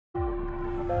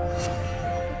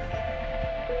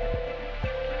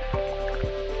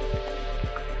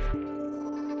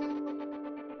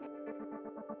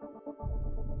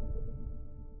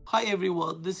Hi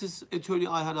everyone, this is attorney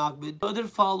Ogmen. Another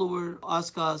follower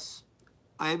asked us,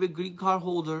 I am a green card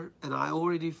holder and I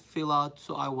already fill out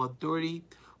to I-130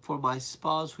 for my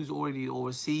spouse who's already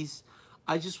overseas.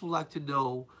 I just would like to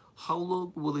know how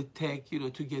long will it take,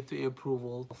 to get the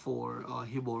approval for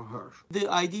him or her. The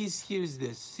idea here is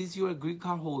this: since you're a green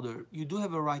card holder, you do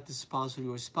have a right to sponsor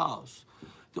your spouse.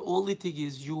 The only thing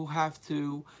is your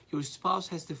spouse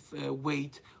has to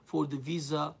wait for the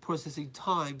visa processing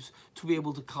times to be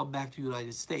able to come back to the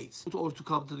United States or to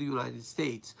come to the United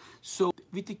States. So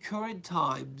with the current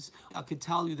times, I can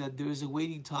tell you that there is a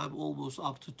waiting time almost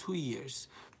up to 2 years.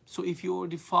 So if you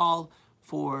already file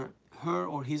for her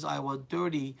or his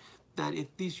I-130, then at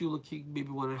least you're looking maybe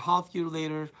 1.5 years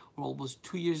later or almost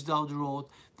 2 years down the road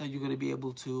that you're going to be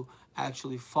able to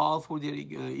actually file for their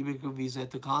immigrant visa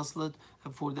at the consulate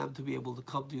and for them to be able to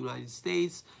come to the United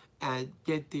States and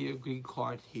get their green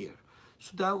card here.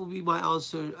 So that will be my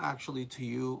answer actually to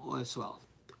you as well.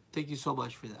 Thank you so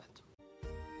much for that.